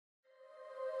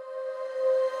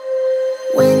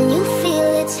When you feel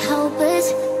it's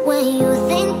hopeless, when you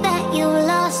think that you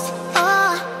lost,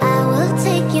 oh, I will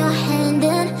take your hand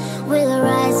and we'll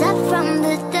rise up from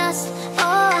the dust.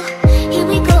 Oh, here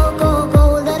we go, go,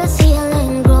 go, let us heal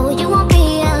and grow. You won't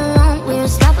be alone, we're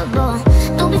unstoppable.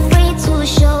 Don't be afraid to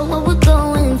show what we're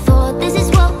going for. This is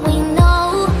what we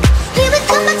know. Here we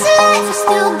come back to life, we're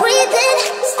still breathing.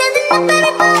 Standing up,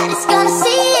 everybody's gonna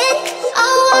see it.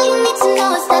 Oh, all you need to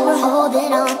know is that we're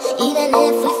holding on. Even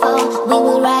if we fall, we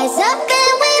will rise up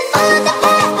and we follow the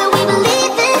path that we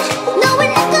believe in. No,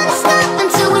 we're not gonna stop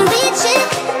until we reach it.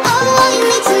 Oh, all you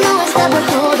need to know is that we're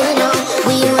holding on.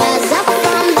 We rise up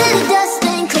from the dust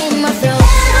and clean my throat.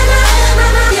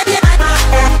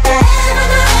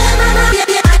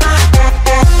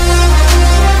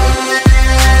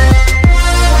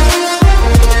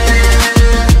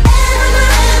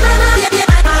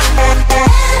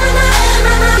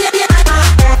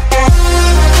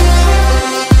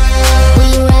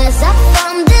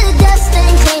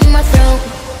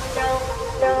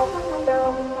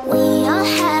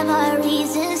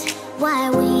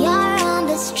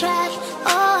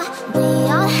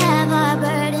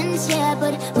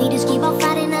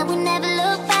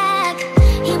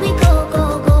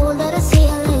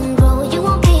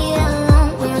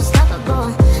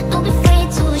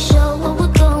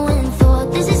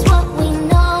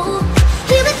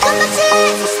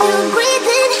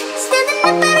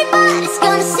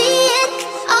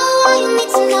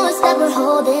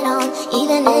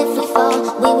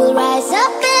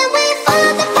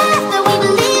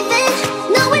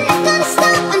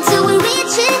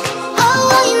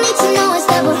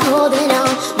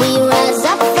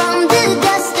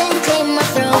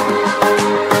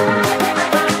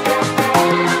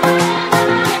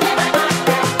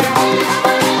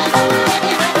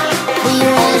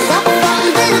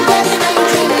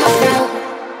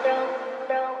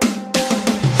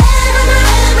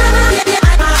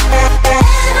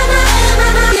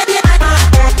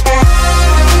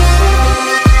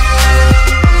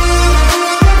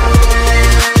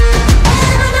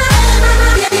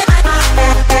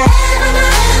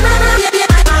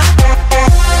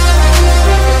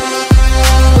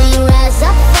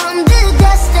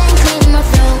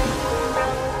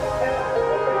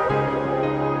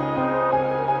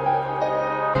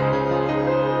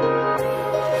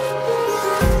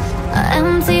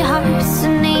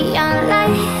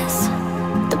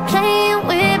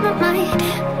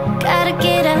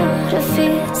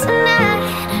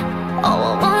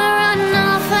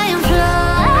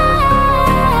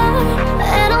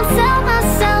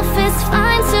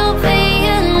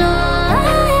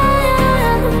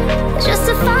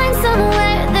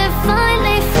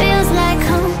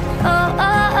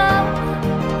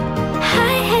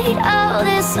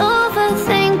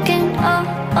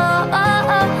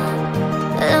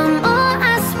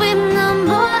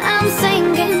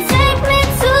 Take me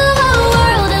to a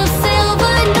world of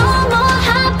silver, no more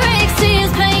high.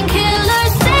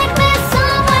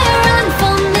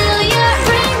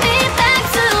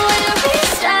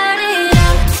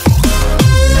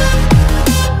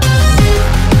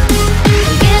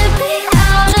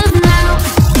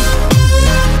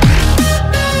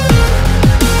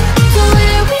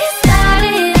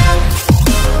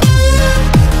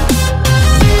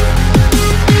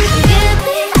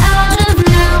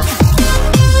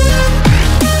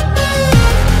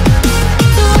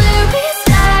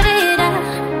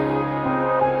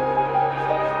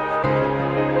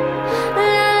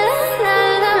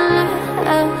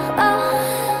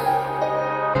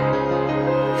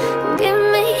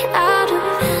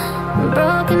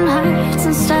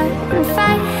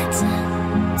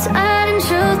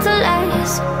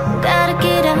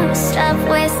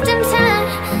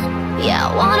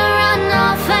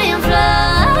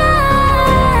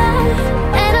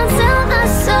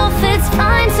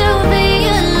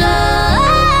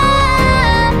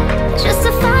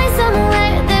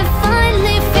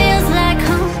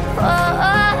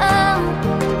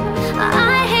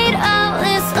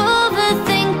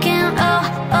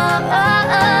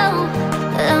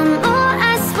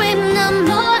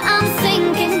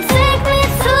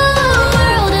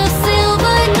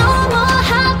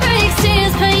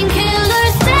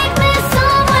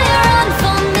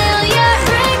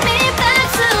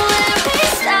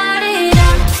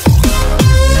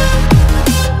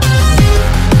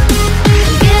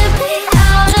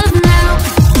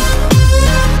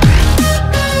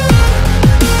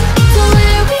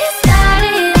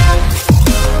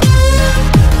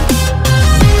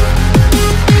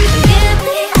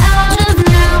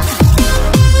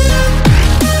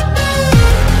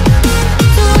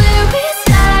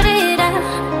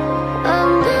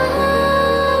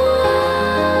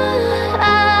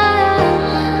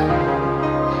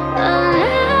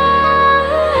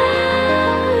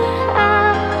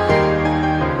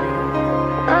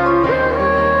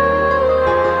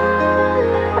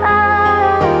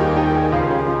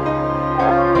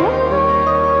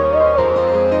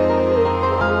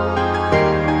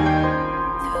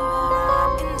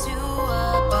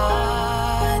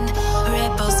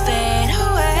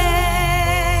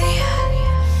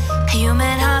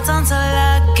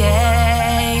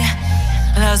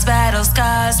 battle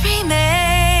scars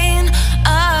remain.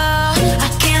 Oh, I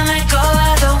can't let go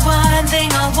of the one thing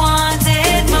I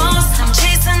wanted most. I'm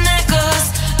chasing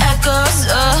echoes, echoes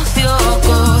of your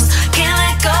ghost. Can't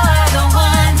let go of the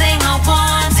one thing I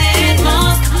wanted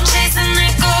most. I'm chasing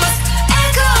echoes,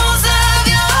 echoes of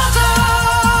your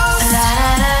ghost. La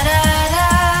da da da da,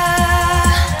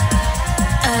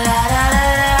 la da da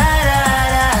da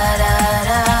da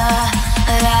da,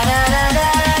 la da da da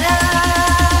da.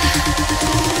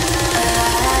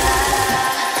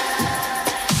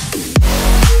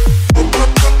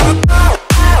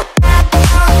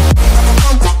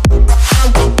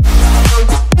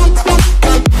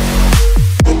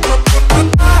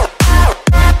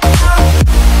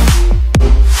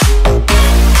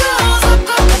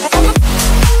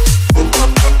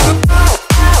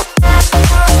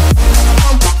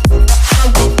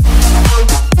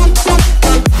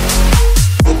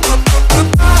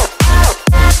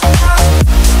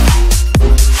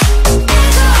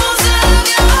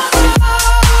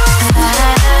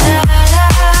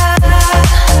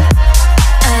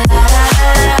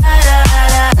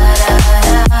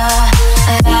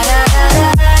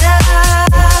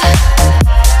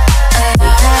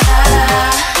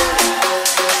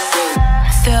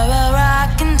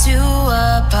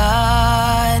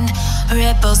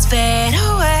 Ripples fade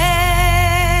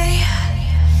away.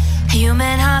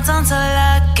 Human hearts aren't so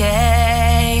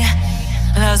lucky.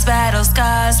 Those battle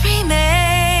scars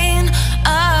remain.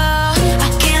 Oh, I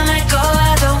can't let go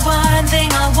of the one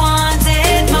thing I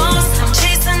wanted most. I'm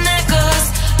chasing echoes,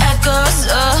 echoes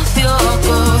of your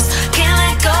ghost. Can't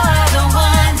let go of the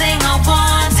one thing I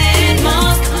wanted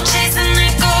most. I'm chasing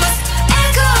echoes,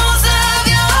 echoes of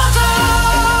your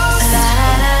ghost. La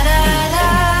da da da da,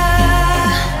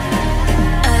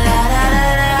 la da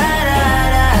da da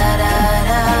da,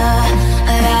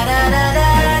 la da da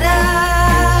da da,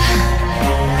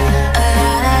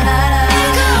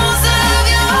 echoes of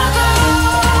your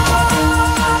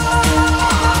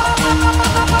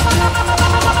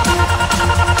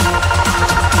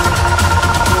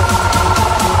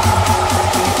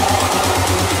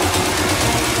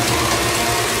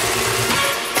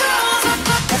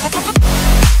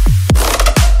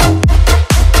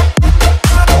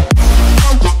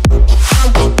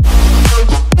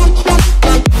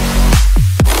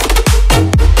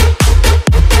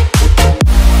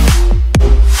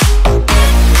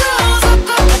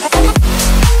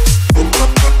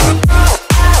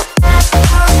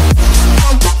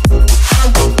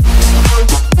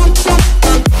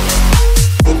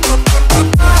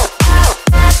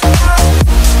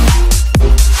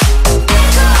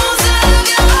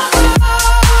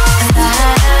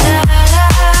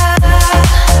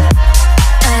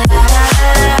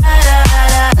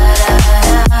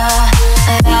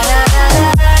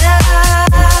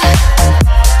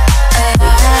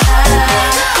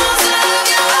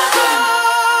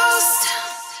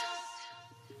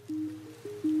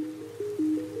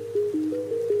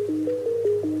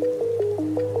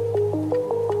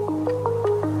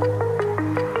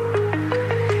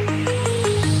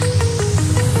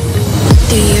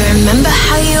Do you remember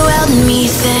how you held me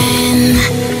then?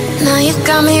 Now you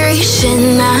got me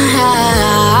reaching out.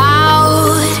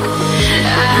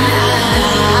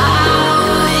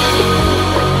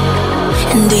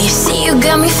 And do you see you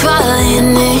got me falling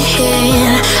in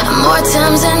more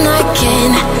times than I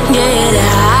can get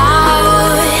out?